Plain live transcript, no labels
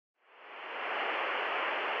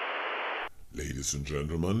Ladies and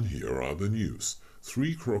gentlemen, here are the news.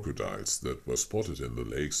 3 crocodiles that were spotted in the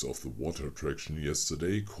lakes of the water attraction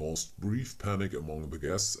yesterday caused brief panic among the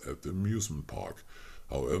guests at the amusement park.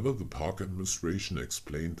 However, the park administration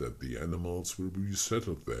explained that the animals will be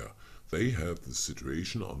resettled there. They have the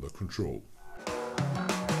situation under control.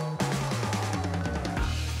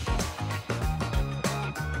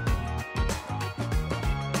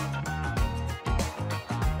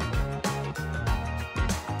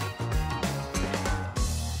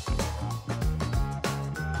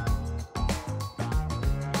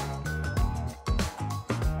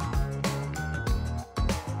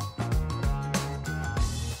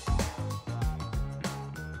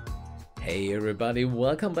 Hey everybody,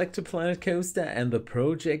 welcome back to Planet Coaster and the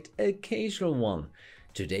project Occasional One.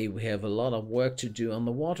 Today we have a lot of work to do on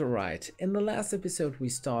the water ride. In the last episode we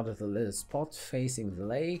started a little spot facing the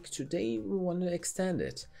lake. Today we want to extend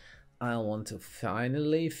it. I want to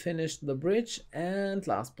finally finish the bridge, and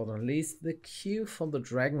last but not least, the queue for the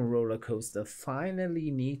Dragon roller coaster finally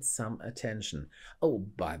needs some attention. Oh,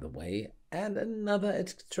 by the way, and another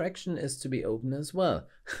attraction is to be open as well.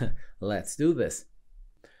 Let's do this.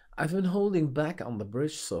 I've been holding back on the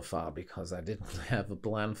bridge so far because I didn't have a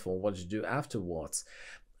plan for what to do afterwards.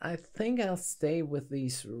 I think I'll stay with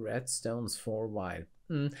these red stones for a while.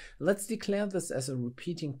 Let's declare this as a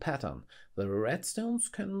repeating pattern. The red stones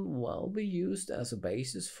can well be used as a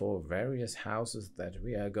basis for various houses that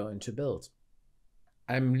we are going to build.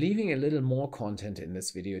 I'm leaving a little more content in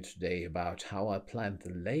this video today about how I planned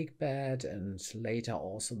the lake bed and later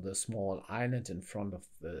also the small island in front of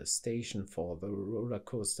the station for the roller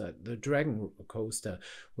coaster, the Dragon roller coaster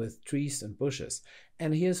with trees and bushes.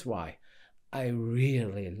 And here's why. I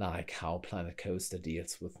really like how Planet Coaster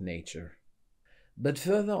deals with nature. But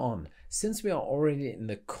further on, since we are already in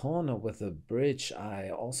the corner with the bridge, I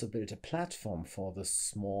also built a platform for the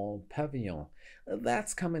small pavilion.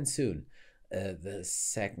 That's coming soon. The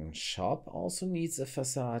second shop also needs a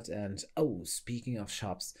facade, and oh, speaking of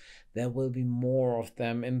shops, there will be more of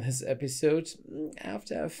them in this episode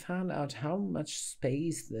after I found out how much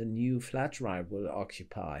space the new flat ride will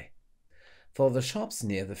occupy. For the shops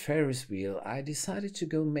near the Ferris wheel, I decided to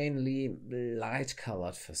go mainly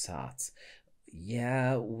light-colored facades.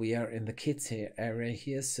 Yeah, we are in the kids area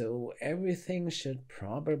here, so everything should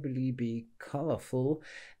probably be colorful.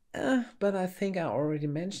 But I think I already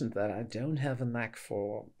mentioned that I don't have a knack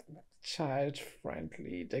for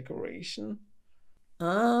child-friendly decoration.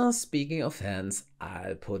 Speaking of hands,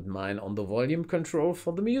 I'll put mine on the volume control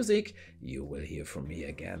for the music. You will hear from me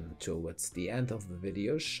again towards the end of the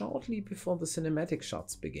video, shortly before the cinematic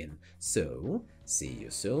shots begin. So, see you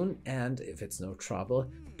soon, and if it's no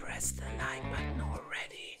trouble, press the like button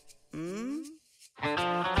already.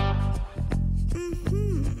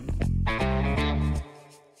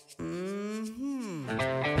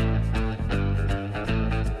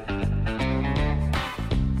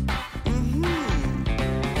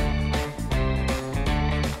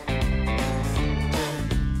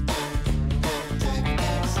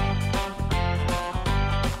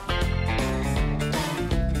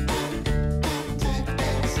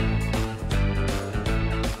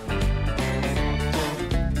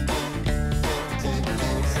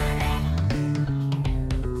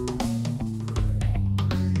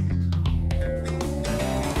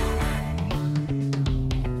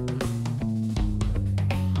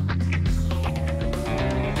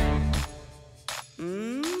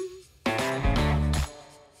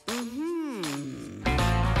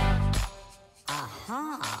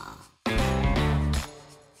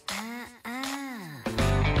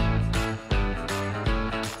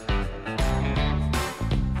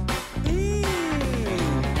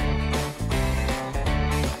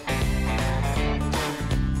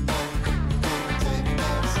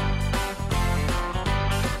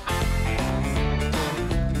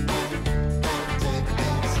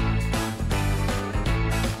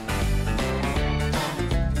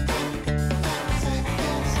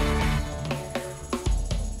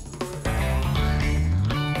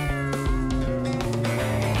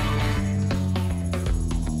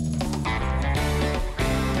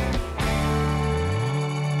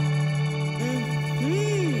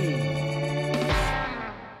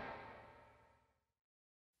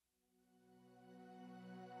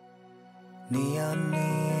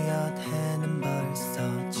 니엇니엇 해는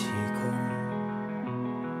벌써 지고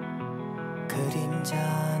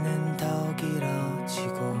그림자는 더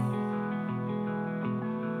길어지고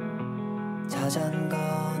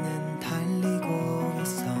자전거는 달리고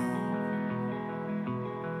있어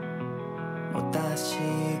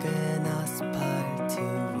못다식은 아스팔트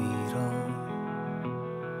위로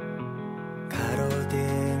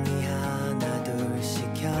가로등이 하나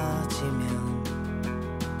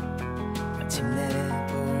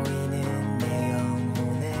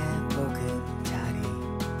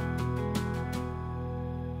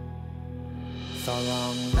So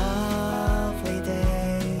long, lovely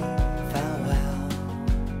day, farewell.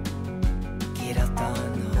 길었던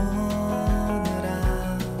오늘아,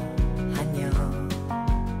 안녕.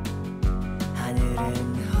 하늘은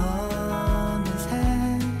어느새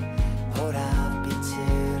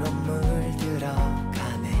보랏빛으로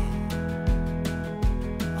물들어가네.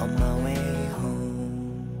 On my way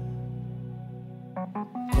home.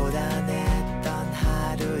 고단했던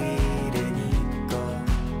하루 일은 있고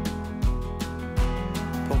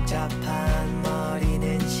복잡한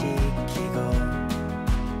머리는 식히고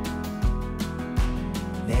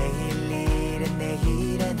내일 일은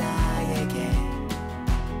내일의 나에게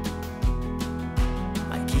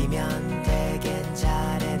맡기면 되겐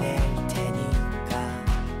잘해낼 테니까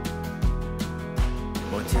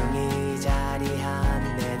모퉁이 자리 한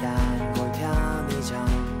내 단골 편의점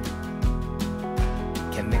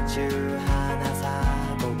캔맥주 하나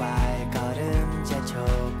사고 발걸음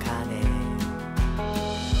재촉하네.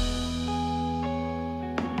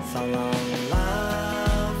 So long,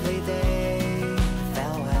 lovely day,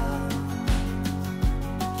 farewell.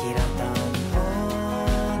 길었던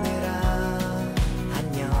오늘아,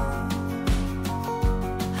 안녕.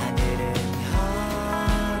 하늘은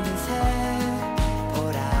어느새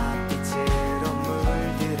보랏빛으로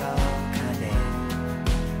물들어가네.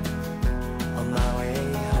 On my way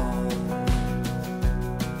home.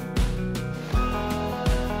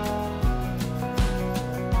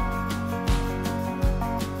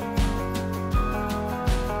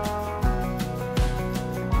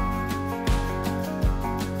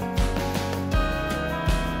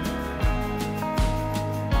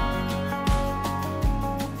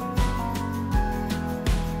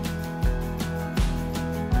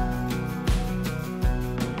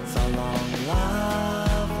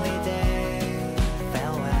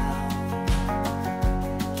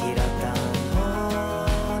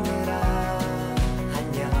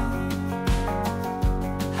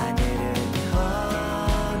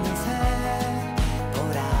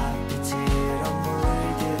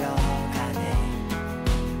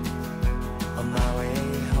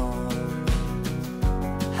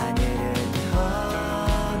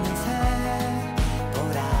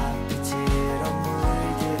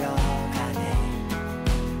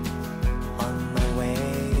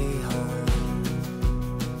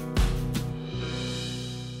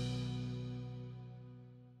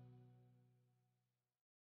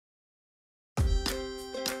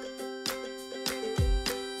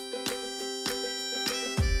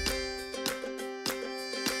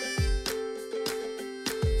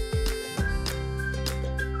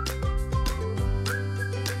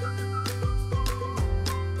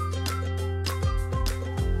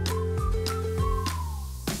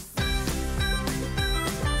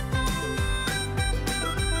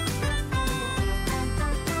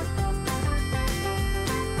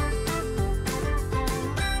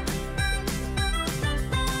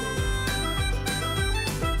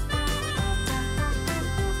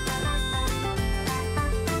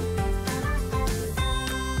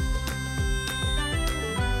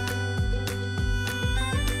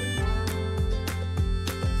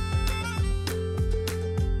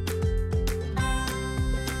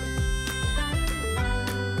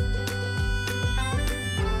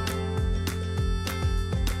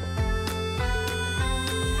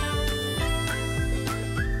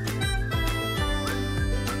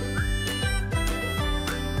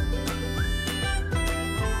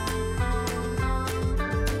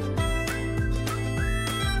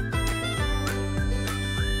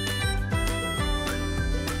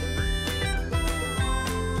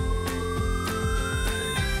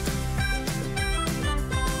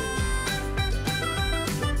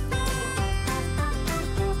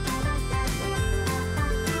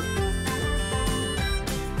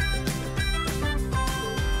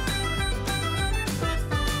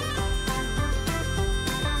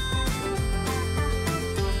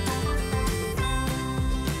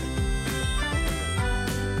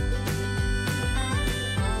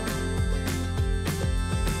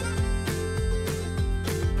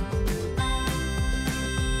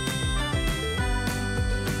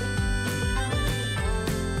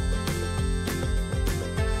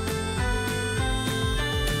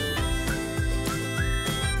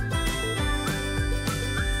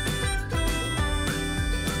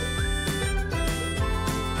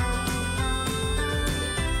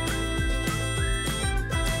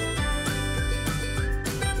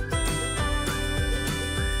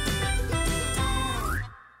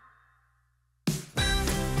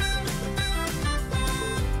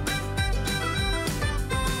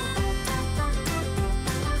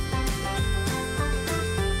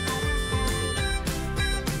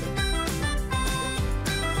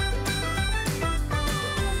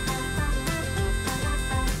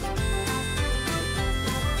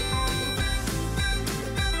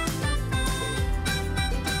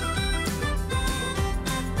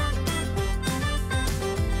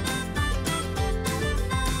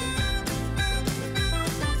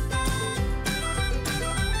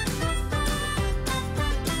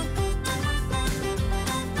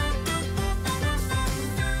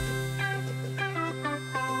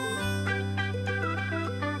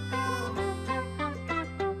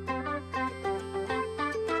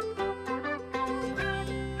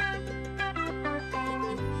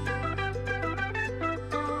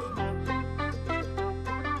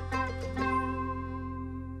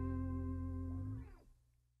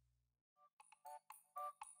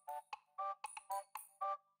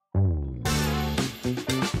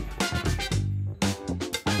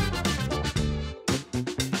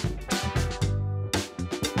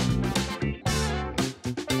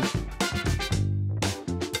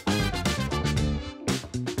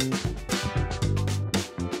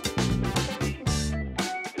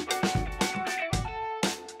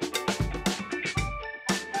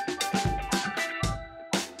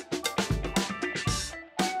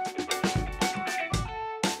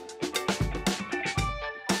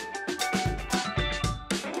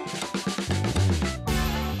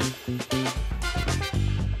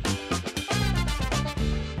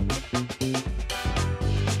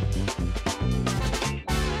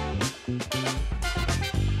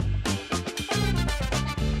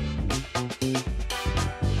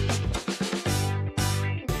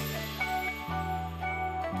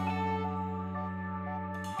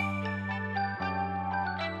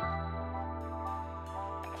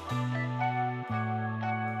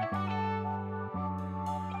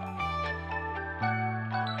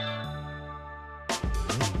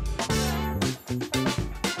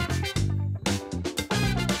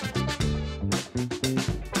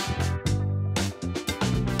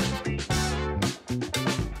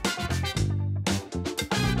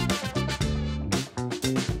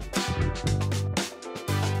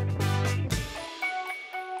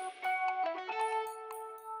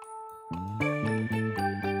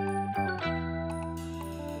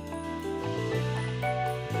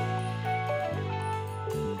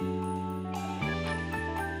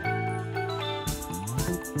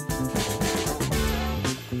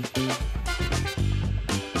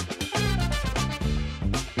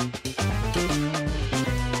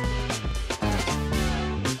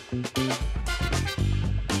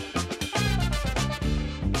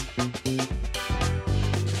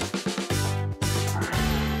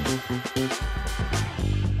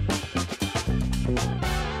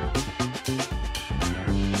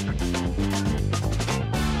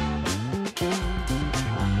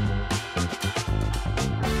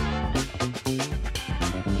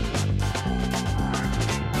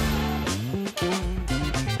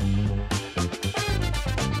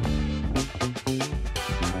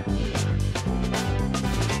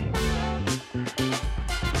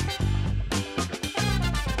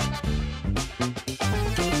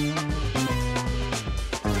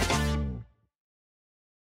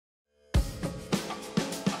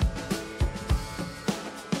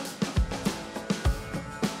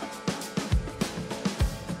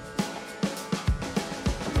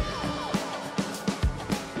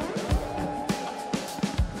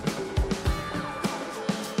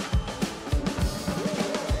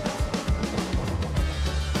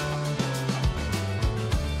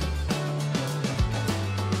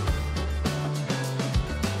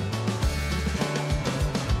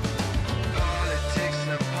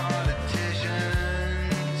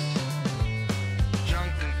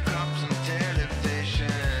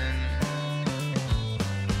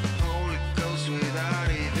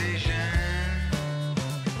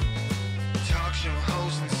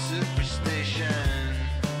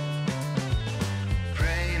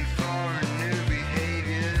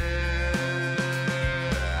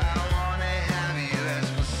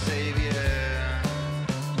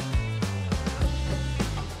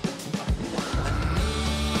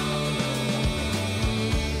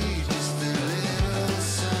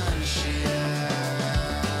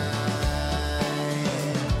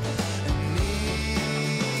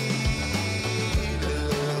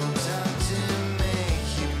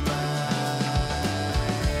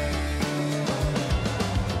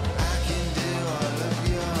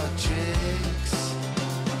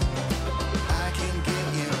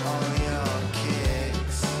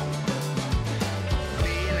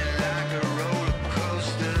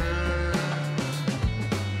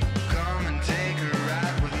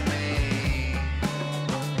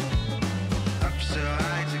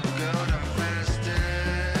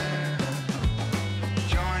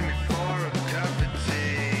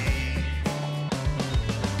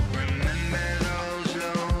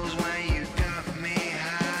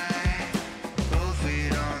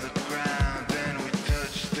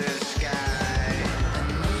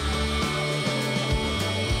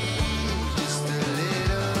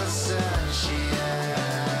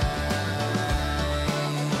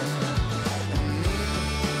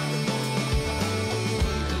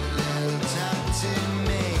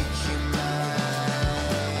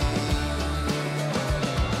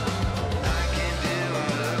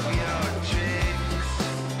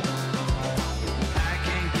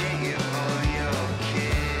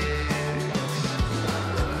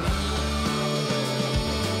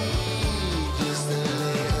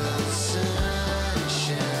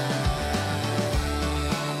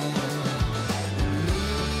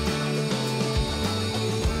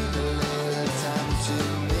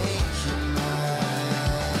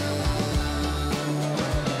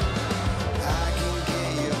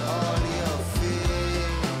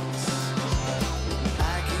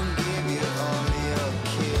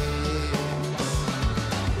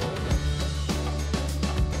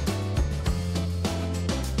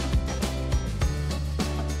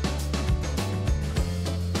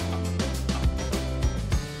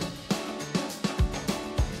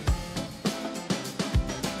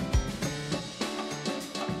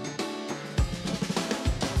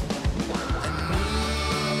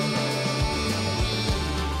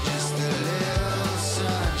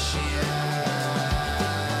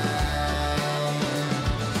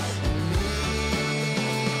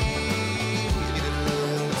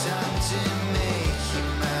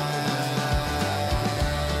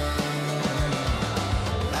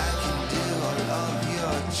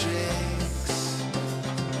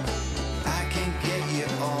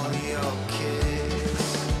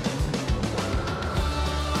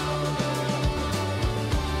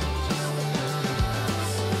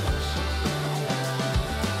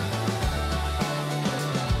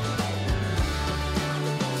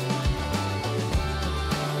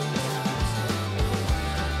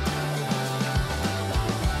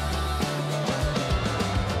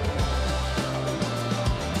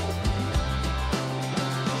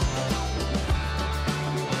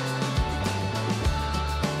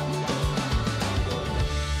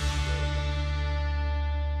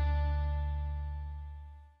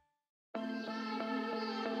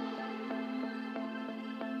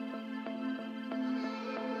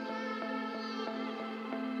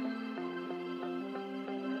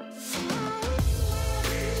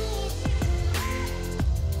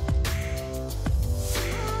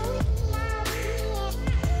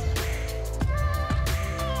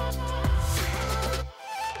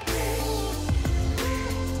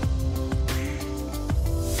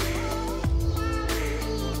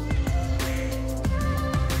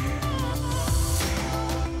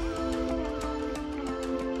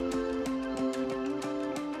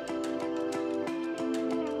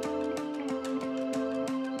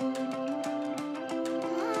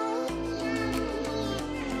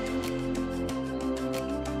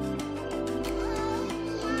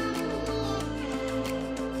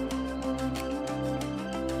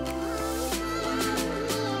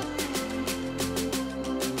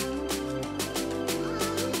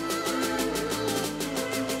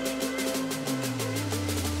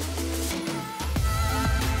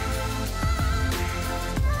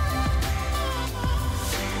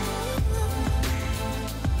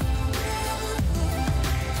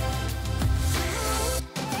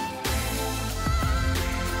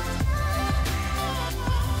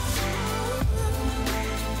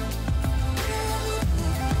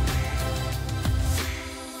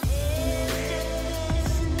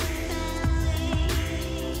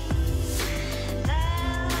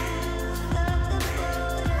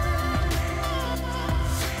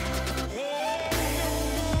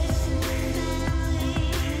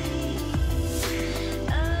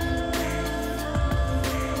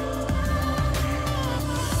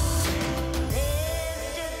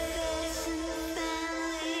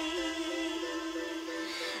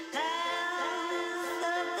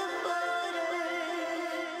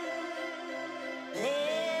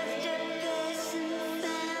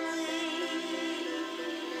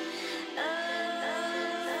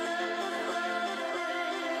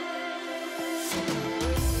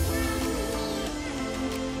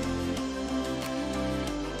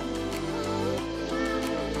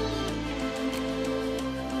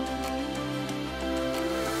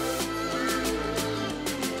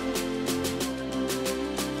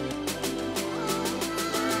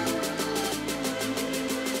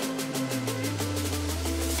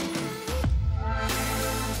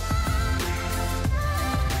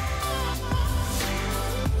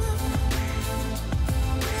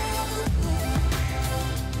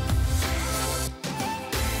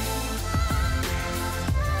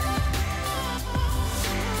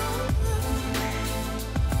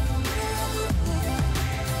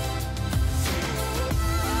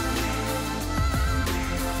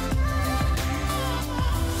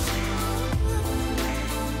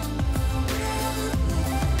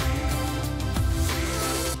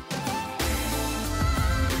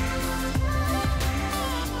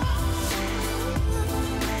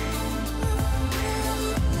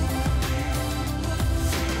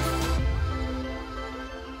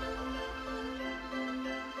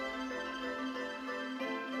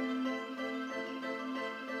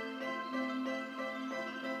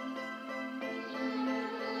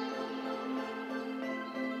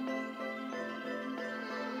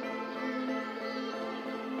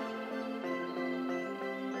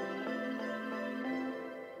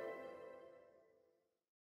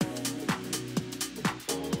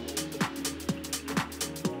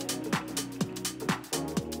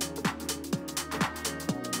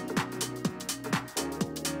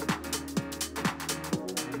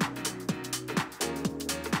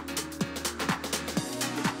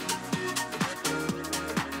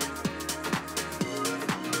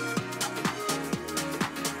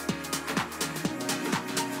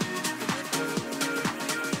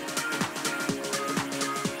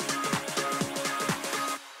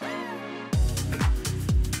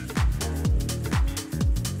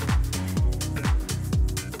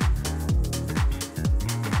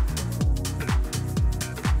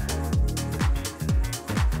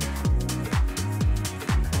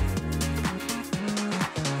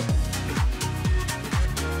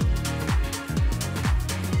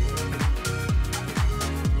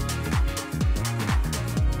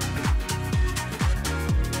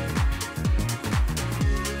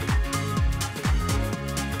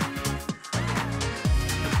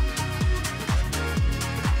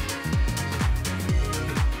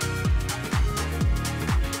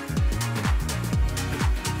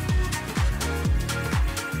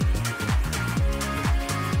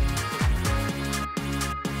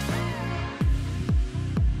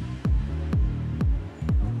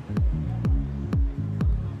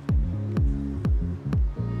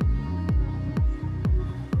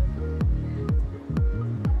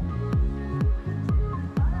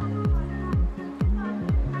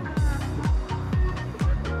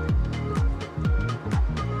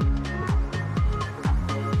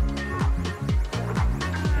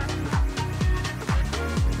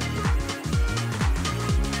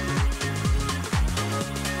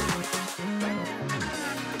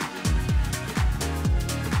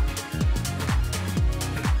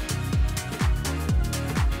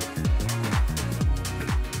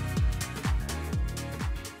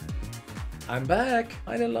 I'm back!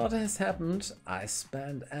 Quite a lot has happened. I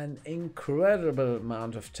spent an incredible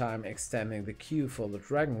amount of time extending the queue for the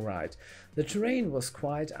dragon ride. The terrain was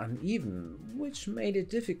quite uneven, which made it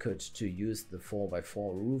difficult to use the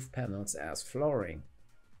 4x4 roof panels as flooring.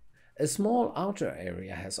 A small outdoor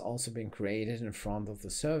area has also been created in front of the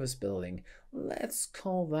service building. Let's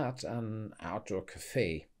call that an outdoor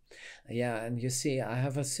cafe. Yeah, and you see, I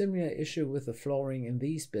have a similar issue with the flooring in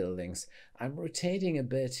these buildings. I'm rotating a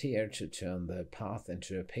bit here to turn the path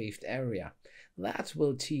into a paved area. That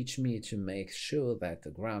will teach me to make sure that the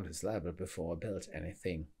ground is level before I build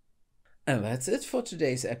anything. And that's it for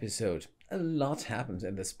today's episode. A lot happened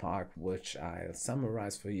in this park, which I'll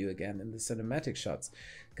summarize for you again in the cinematic shots.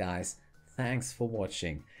 Guys, thanks for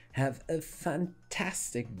watching. Have a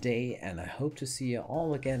fantastic day, and I hope to see you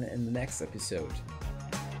all again in the next episode.